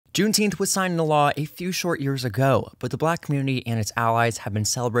Juneteenth was signed into law a few short years ago, but the Black community and its allies have been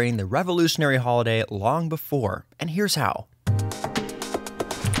celebrating the revolutionary holiday long before, and here's how.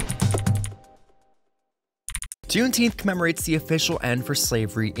 Juneteenth commemorates the official end for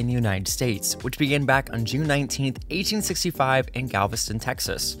slavery in the United States, which began back on June 19, 1865 in Galveston,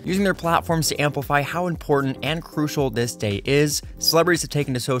 Texas. Using their platforms to amplify how important and crucial this day is, celebrities have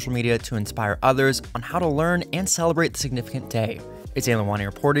taken to social media to inspire others on how to learn and celebrate the significant day. It's Alan Wani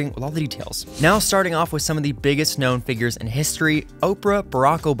reporting with all the details. Now starting off with some of the biggest known figures in history, Oprah,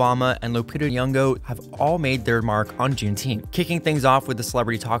 Barack Obama, and Lupita Nyong'o have all made their mark on Juneteenth. Kicking things off with the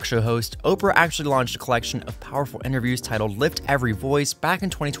celebrity talk show host, Oprah actually launched a collection of powerful interviews titled Lift Every Voice back in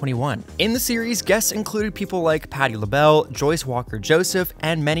 2021. In the series, guests included people like Patti LaBelle, Joyce Walker Joseph,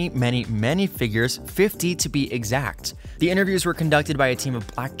 and many figures, 50 to be exact. The interviews were conducted by a team of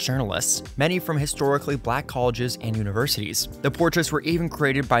Black journalists, many from historically Black colleges and universities. The portraits were even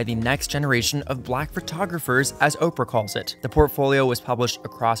created by the next generation of Black photographers, as Oprah calls it. The portfolio was published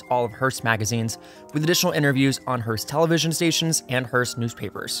across all of Hearst magazines, with additional interviews on Hearst television stations and Hearst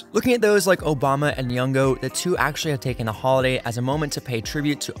newspapers. Looking at those like Obama and Nyong'o, the two actually have taken the holiday as a moment to pay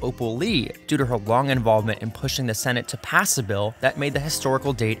tribute to Opal Lee due to her long involvement in pushing the Senate to pass a bill that made the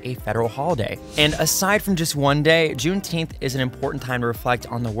historical date a federal holiday. And aside from just one day, Juneteenth is an important time to reflect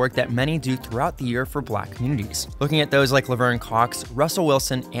on the work that many do throughout the year for Black communities. Looking at those like Laverne Cox, Russell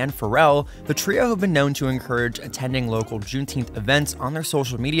Wilson, and Pharrell, the trio have been known to encourage attending local Juneteenth events on their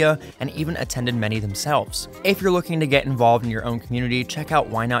social media and even attended many themselves. If you're looking to get involved in your own community, check out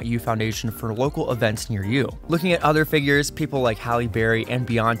Why Not You Foundation for local events near you. Looking at other figures, people like Halle Berry and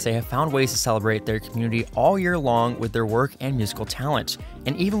Beyonce have found ways to celebrate their community all year long with their work and musical talent,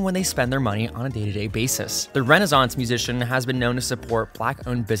 and even when they spend their money on a day-to-day basis. The Renaissance musician has been known to support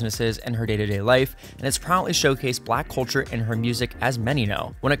Black-owned businesses in her day-to-day life, and has proudly showcased Black culture in her music, as many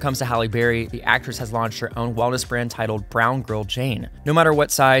know. When it comes to Halle Berry, the actress has launched her own wellness brand titled Brown Girl Jane. No matter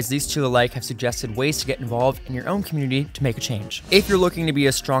what size, these two alike have suggested ways to get involved in your own community to make a change. If you're looking to be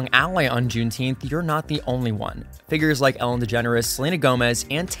a strong ally on Juneteenth, you're not the only one. Figures like Ellen DeGeneres, Selena Gomez,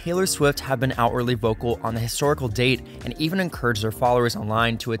 and Taylor Swift have been outwardly vocal on the historical date and even encouraged their followers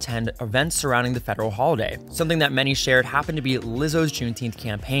online to attend events surrounding the federal holiday. Something that many shared happened to be Lizzo's Juneteenth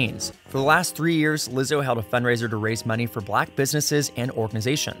campaigns. For the last 3 years, Lizzo held a fundraiser to raise money for Black businesses and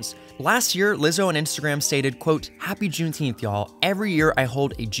organizations. Last year, Lizzo on Instagram stated, quote, "Happy Juneteenth, y'all. Every year I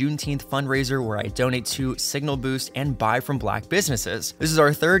hold a Juneteenth fundraiser where I donate to, signal boost, and buy from Black businesses. This is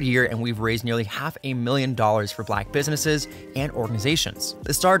our 3rd year and we've raised nearly $500,000 for Black businesses and organizations."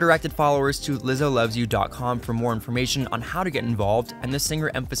 The star directed followers to LizzoLovesYou.com for more information on how to get involved, and the singer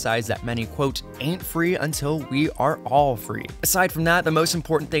emphasized that many, quote, "ain't free until we are all free." Aside from that, the most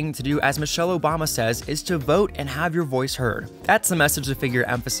important thing to do, as Michelle Obama says, is to vote and have your voice heard. That's the message the figure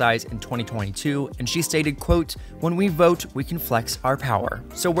emphasized in 2022, and she stated, quote, "When we vote, we can flex our power."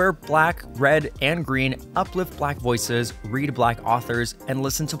 So wear black, red, and green, uplift Black voices, read Black authors, and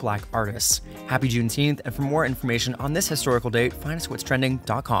listen to Black artists. Happy Juneteenth, and for more information on this historical date, find us at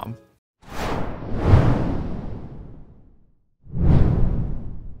whatstrending.com.